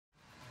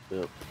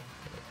Yep.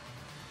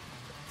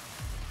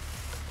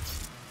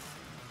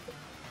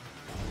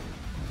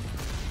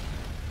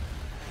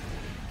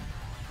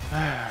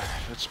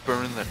 Let's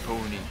burn that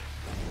pony.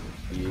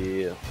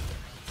 Yeah.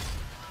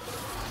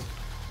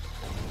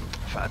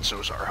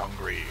 Fatsos are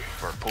hungry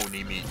for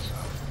pony meat.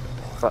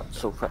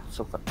 Fatso,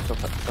 fatso, fatso,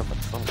 fatso,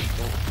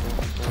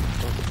 fatso.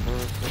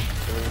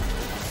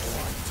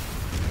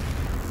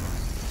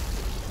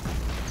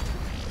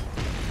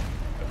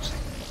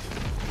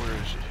 Where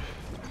is he?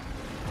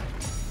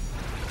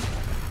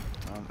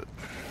 On the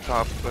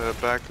top,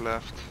 back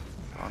left,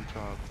 on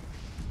top.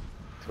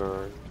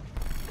 Turn.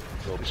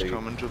 He's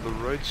coming to the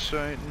right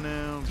side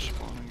now. I'm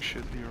spawning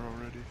shit here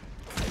already.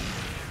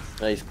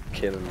 Nice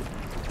killing.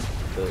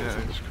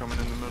 Yeah, he's coming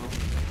in the middle.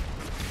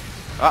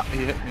 Ah, he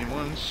hit me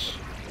once.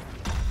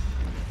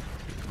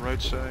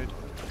 Right side.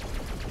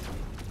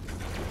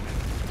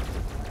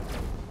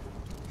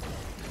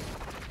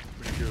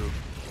 Where'd he go?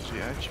 Is he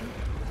at you?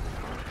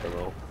 I don't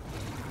know.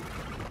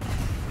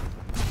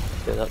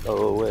 Yeah, that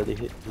where the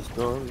hit is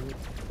gone.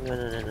 No.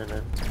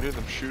 I hear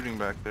them shooting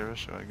back there,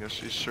 so I guess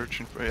he's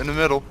searching for... In the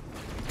middle!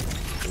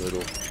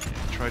 Middle.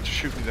 Tried to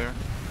shoot me there.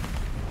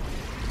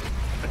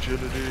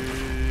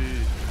 Agility!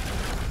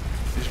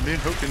 He's mid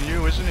hooking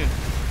you, isn't he?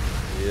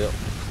 Yep.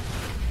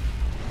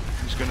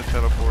 He's gonna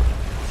teleport, I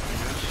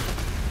guess.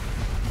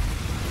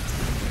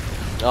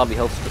 Ah, my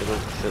health's gonna go.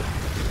 Shit.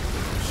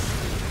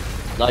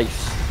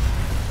 Nice.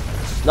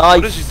 Nice!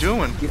 What is he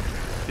doing?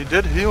 He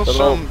did heal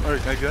some, I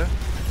guess.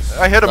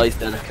 I hit him! Nice,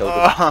 then I killed him.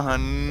 Ah,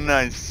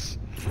 nice!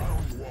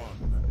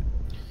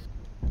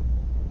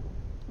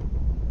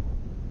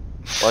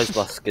 Why is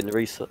my skin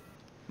reset?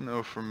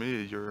 No, for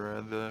me,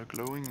 you're the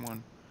glowing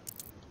one.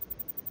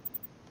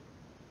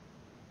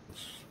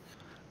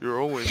 You're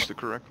always the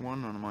correct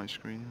one on my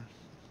screen.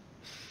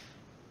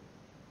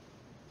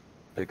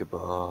 Bigger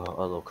bar,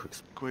 I know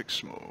Quick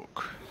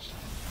smoke.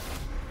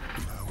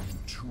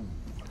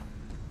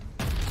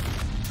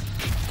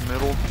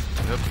 Middle.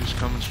 Yep, he's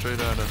coming straight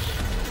at us.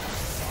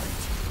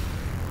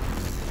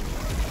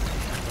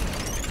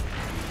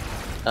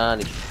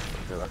 And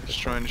He's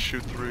trying to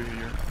shoot through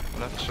here.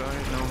 Left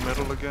side, no,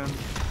 middle again.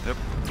 Yep,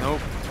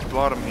 nope,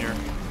 bottom here.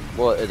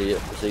 what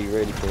idiot, is he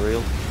really for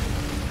real?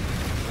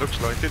 Looks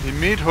like it. He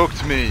meat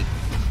hooked me.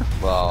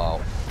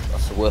 Wow,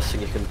 that's the worst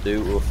thing you can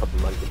do to a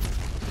fucking monkey.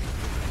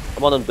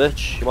 Come on then,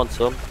 bitch, you want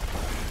some?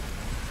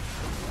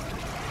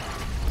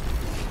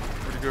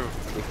 Where'd he go?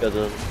 You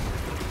got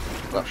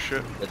Oh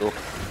shit. middle,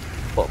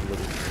 bottom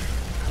middle.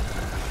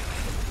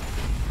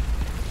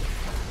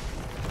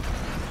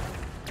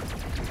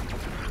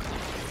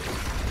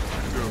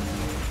 Where'd he go?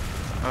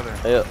 Oh,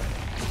 there. Yeah,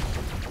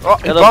 Oh,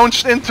 he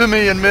bounced into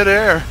me in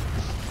midair.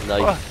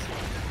 nice. What?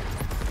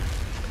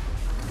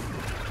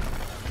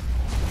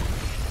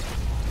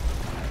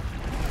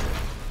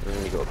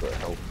 Really got a bit of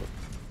health.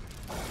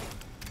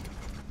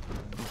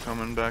 I'm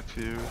coming back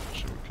to you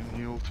so we can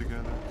heal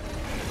together.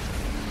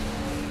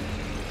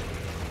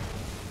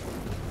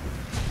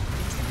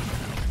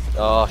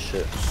 Oh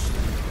shit,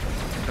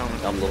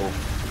 Coming. I'm low.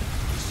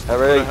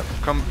 Hurry!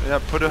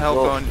 Put a health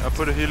Low. on. I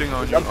put a healing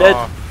on you. I'm dead.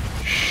 Oh,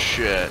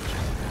 shit.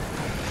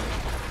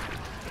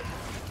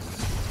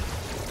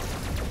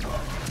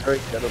 Hurry,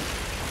 get him.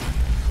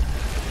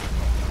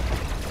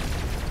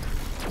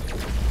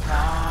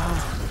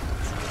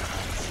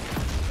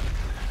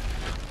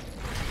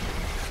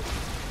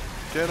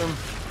 Get him.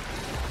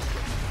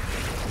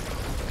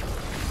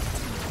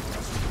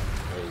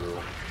 There you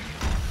go.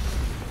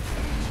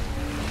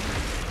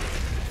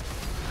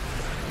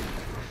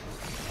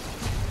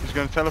 He's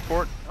gonna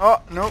teleport.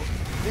 Oh, no.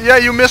 Yeah,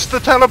 you missed the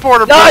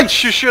teleporter, Nice!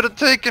 bitch! You should have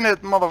taken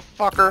it,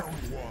 motherfucker.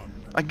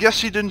 I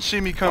guess he didn't see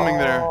me coming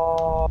there.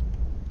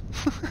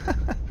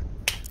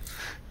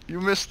 You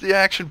missed the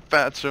action,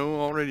 fatso.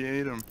 Already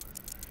ate him.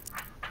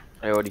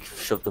 I already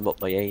shoved them up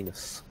my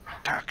anus.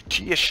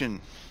 Tactician.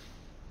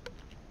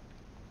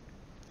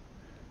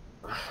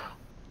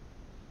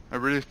 I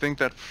really think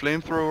that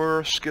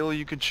flamethrower skill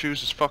you could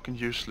choose is fucking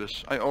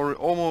useless. I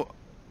almost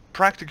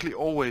practically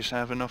always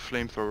have enough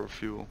flamethrower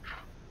fuel.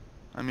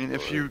 I mean,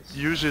 if you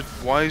use it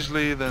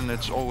wisely, then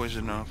it's always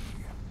enough.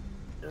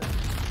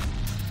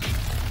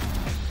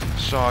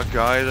 Saw a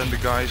guide and the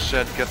guy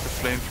said get the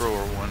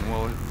flamethrower one.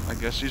 Well, I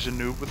guess he's a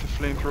noob with the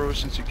flamethrower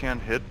since he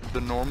can't hit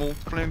the normal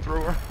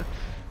flamethrower.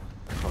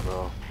 Oh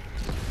no.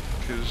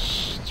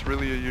 Because it's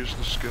really a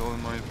useless skill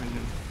in my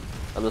opinion.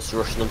 I'm just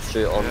rushing them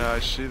straight on. Yeah, I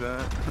see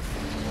that.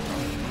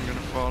 I'm gonna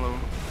follow.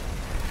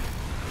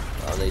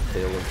 I need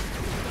healing.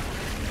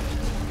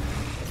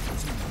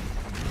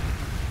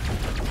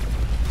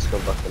 Let's go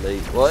back to me.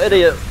 What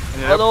idiot!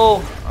 Yep. Oh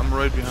no! I'm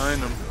right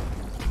behind him.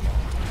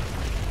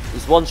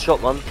 There's one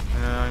shot, man.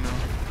 Yeah, I know.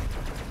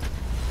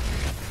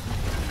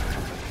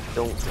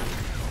 Don't.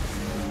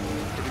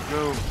 Where'd he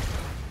go?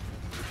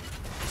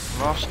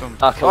 Lost him.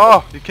 Ah, killed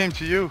Oh, he came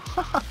to you.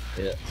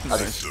 Yeah.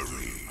 Nice.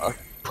 I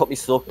put my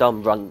smoke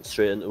down, ran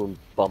straight into him.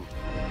 Bomb.